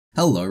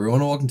Hello everyone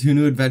and welcome to a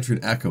new adventure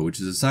in Echo,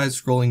 which is a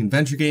side-scrolling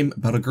adventure game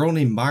about a girl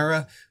named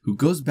Myra who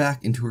goes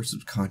back into her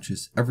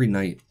subconscious every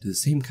night to the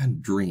same kind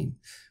of dream,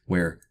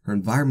 where her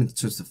environment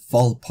starts to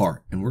fall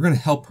apart, and we're going to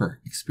help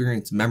her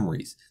experience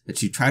memories that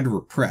she tried to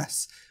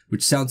repress,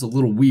 which sounds a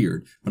little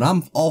weird, but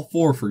I'm all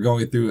for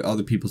going through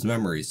other people's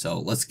memories, so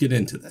let's get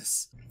into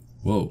this.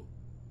 Whoa.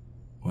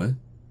 What?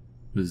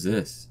 What is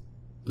this?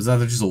 Was that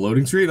just a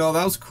loading screen? Oh,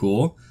 that was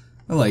cool.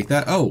 I like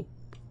that. Oh,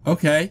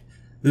 okay.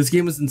 This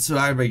game was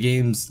inspired by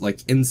games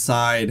like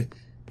Inside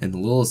and The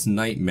Littlest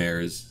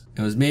Nightmares.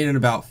 It was made in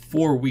about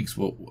 4 weeks.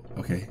 Whoa,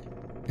 okay.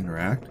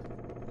 Interact.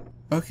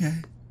 Okay.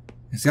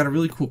 It's got a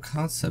really cool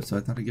concept, so I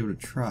thought I'd give it a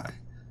try.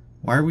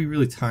 Why are we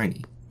really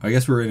tiny? I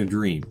guess we're in a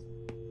dream.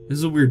 This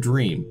is a weird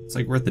dream. It's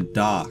like we're at the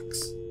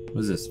docks.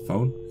 What is this?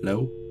 Phone?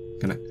 Hello?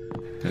 Can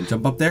I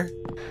jump up there?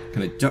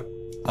 Can I jump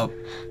up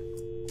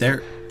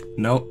there?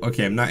 No.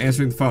 Okay, I'm not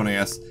answering the phone, I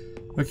guess.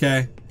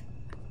 Okay.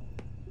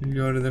 You can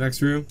go to the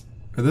next room.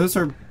 Is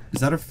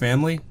that our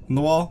family on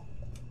the wall?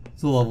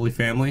 It's a lovely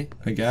family,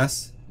 I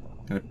guess.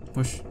 Can I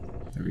push?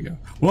 There we go.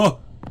 Whoa!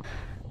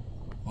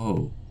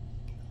 Whoa.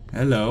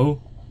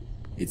 Hello.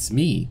 It's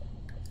me.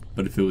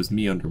 But if it was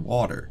me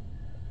underwater.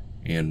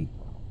 And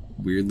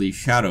weirdly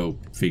shadow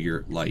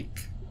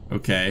figure-like.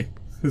 Okay.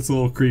 It's a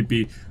little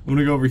creepy. I'm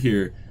gonna go over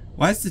here.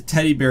 Why is the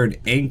teddy bear an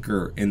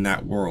anchor in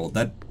that world?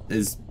 That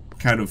is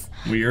kind of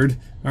weird.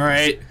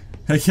 Alright.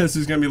 I guess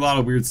there's gonna be a lot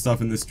of weird stuff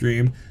in this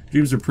dream.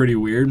 Dreams are pretty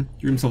weird.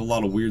 Dreams have a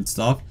lot of weird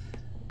stuff.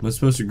 Am I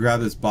supposed to grab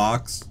this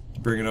box,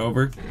 bring it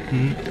over?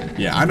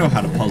 Yeah, I know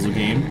how to puzzle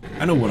game.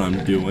 I know what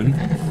I'm doing.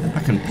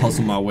 I can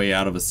puzzle my way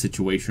out of a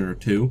situation or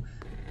two.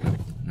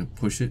 No,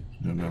 push it.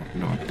 No,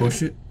 I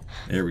push it.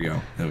 There we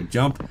go. Then we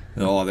jump.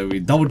 Oh, there we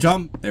double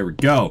jump. There we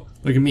go.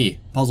 Look at me,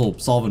 puzzle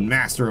solving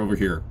master over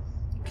here.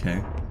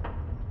 Okay.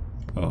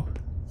 Oh,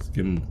 it's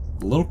getting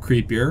a little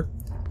creepier.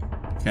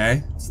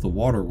 Okay, it's the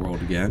water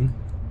world again.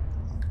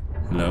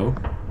 Hello.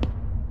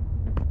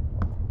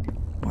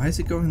 Why is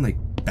it going like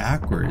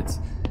backwards?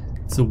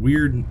 It's a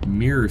weird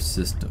mirror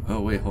system.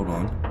 Oh wait, hold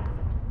on.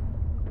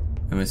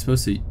 Am I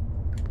supposed to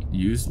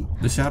use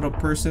the shadow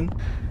person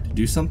to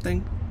do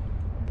something?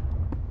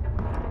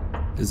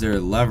 Is there a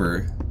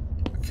lever?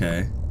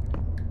 Okay.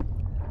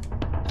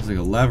 There's like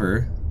a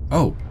lever.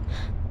 Oh.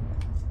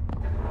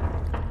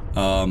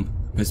 Am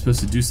I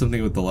supposed to do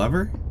something with the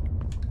lever?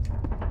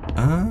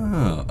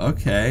 Oh,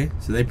 okay.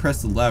 So they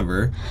press the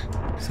lever.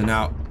 So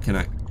now can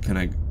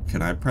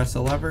I press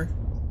the lever?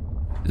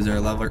 Is there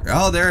a lever?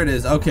 Oh, there it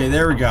is. Okay,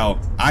 there we go.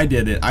 I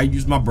did it. I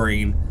used my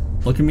brain.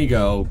 Look at me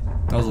go.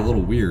 That was a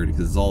little weird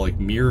because it's all like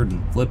mirrored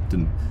and flipped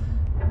and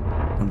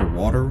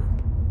underwater.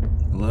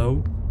 Hello?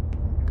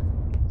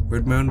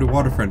 Where'd my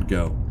underwater friend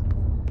go?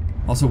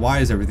 Also, why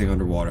is everything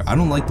underwater? I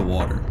don't like the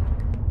water.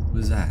 What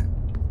is that?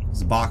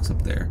 There's a box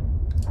up there.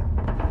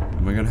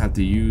 Am I gonna have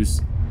to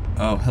use...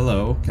 Oh,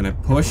 hello. Can I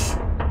push?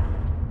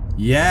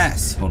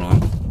 Yes! Hold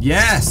on.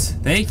 Yes!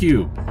 Thank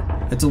you!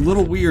 It's a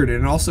little weird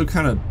and it also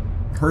kind of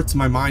hurts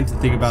my mind to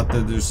think about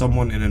that there's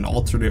someone in an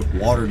alternate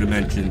water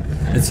dimension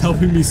that's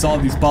helping me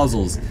solve these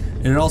puzzles.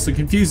 And it also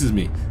confuses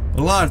me.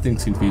 But a lot of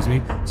things confuse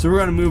me. So we're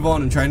going to move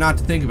on and try not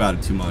to think about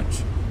it too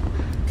much.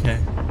 Okay.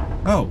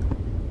 Oh.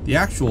 The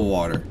actual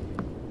water.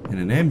 In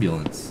an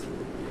ambulance.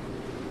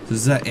 So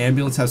does that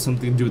ambulance have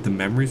something to do with the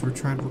memories we're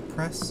trying to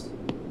repress?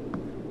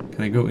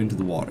 Can I go into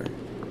the water?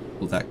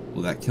 Will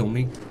that kill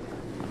me?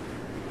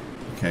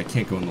 Okay, I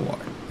can't go in the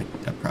water.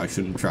 I probably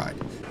shouldn't have tried.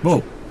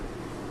 Whoa!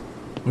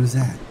 What is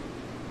that?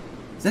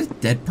 Is that a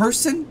dead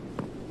person?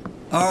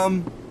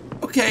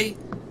 Okay.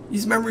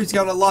 These memories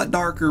got a lot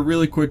darker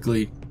really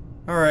quickly.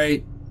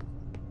 Alright.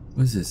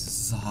 What is this? Is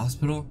this a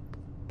hospital?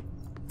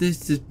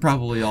 This is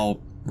probably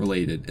all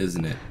related,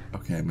 isn't it?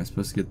 Okay, am I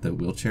supposed to get the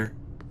wheelchair?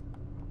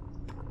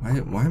 Why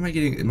am I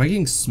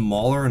getting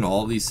smaller in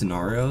all of these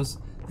scenarios?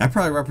 That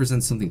probably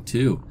represents something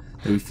too.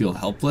 That we feel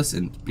helpless,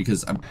 and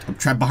because I'm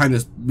trapped behind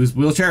this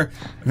wheelchair,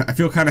 I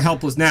feel kind of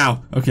helpless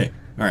now. Okay,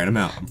 alright, I'm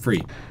out. I'm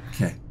free.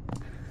 Okay.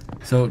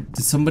 So,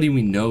 did somebody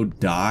we know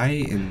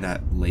die in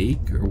that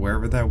lake or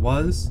wherever that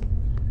was?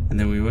 And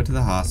then we went to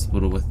the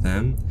hospital with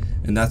them,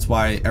 and that's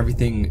why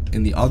everything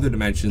in the other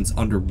dimension's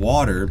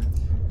underwater,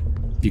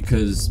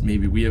 because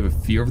maybe we have a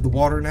fear of the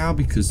water now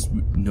because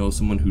we know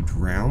someone who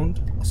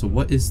drowned. So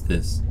what is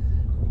this?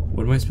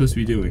 What am I supposed to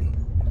be doing?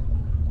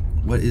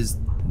 What is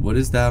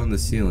that on the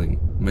ceiling?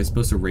 Am I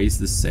supposed to raise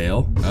the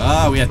sail?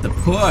 Ah, we have to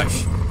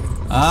push.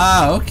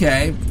 Ah,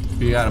 okay.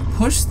 We gotta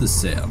push the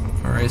sail.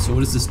 Alright, so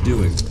what is this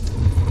doing?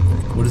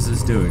 What is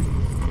this doing?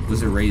 What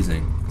is it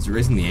raising? Is it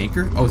raising the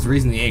anchor? Oh, it's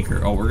raising the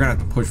anchor. Oh, we're gonna have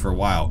to push for a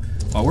while.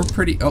 Oh, we're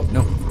pretty... Oh,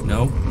 no.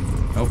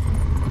 Oh,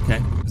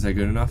 okay. Is that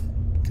good enough?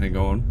 Can I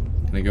go on?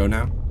 Can I go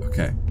now?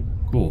 Okay.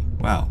 Cool.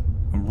 Wow.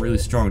 I'm really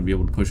strong to be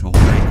able to push a whole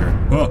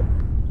anchor. Oh!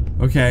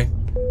 Okay.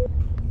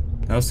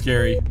 That was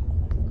scary.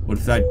 What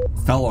if that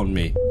fell on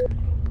me?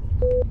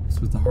 What's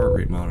with the heart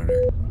rate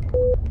monitor?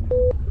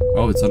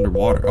 Oh, it's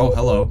underwater. Oh,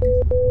 hello.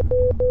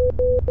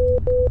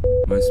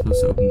 Am I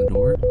supposed to open the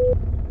door?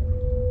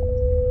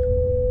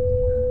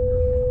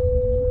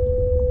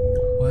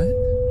 What?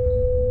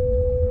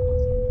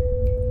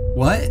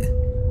 What?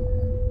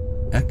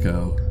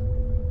 Echo.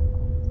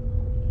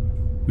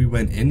 We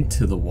went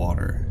into the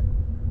water.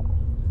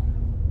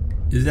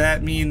 Does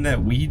that mean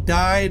that we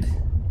died?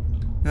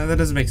 No, that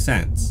doesn't make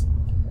sense.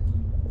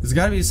 There's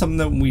gotta be something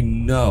that we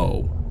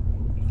know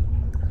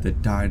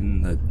that died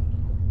in the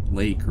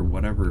lake or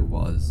whatever it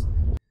was.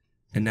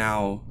 And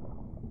now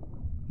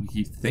we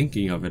keep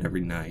thinking of it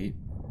every night.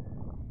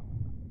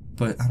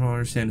 But I don't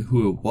understand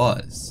who it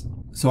was.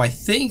 So I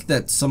think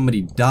that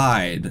somebody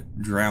died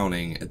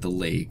drowning at the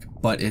lake,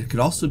 but it could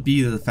also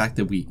be the fact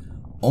that we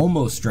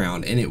almost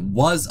drowned, and it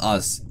was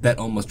us that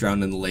almost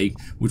drowned in the lake,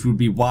 which would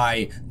be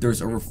why there's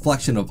a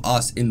reflection of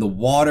us in the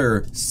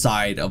water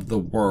side of the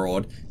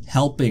world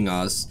helping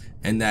us,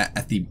 and that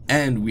at the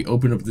end we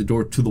opened up the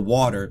door to the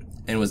water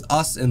and it was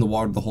us in the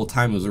water the whole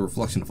time. It was a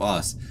reflection of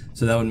us,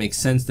 so that would make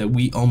sense that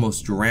we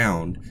almost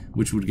drowned,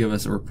 which would give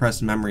us a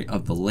repressed memory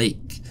of the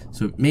lake.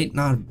 So it may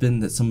not have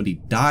been that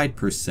somebody died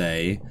per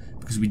se,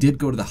 because we did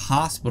go to the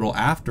hospital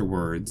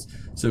afterwards,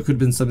 so it could have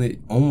been somebody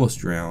that almost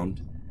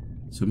drowned.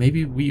 So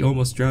maybe we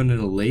almost drowned in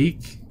a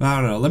lake? I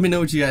don't know. Let me know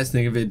what you guys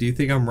think of it. Do you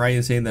think I'm right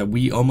in saying that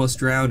we almost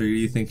drowned, or do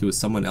you think it was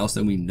someone else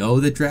that we know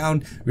that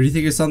drowned? Or do you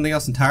think it's something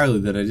else entirely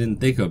that I didn't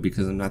think of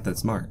because I'm not that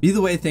smart?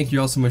 Either way, thank you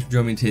all so much for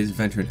joining me in today's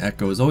adventure in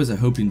Echo. As always, I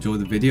hope you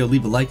enjoyed the video.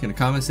 Leave a like and a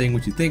comment saying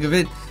what you think of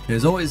it. And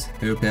as always,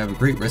 I hope you have a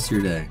great rest of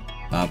your day.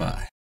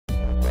 Bye-bye.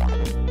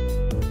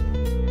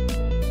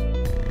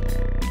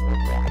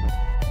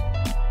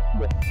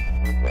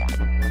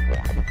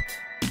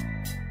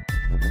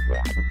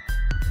 Yeah.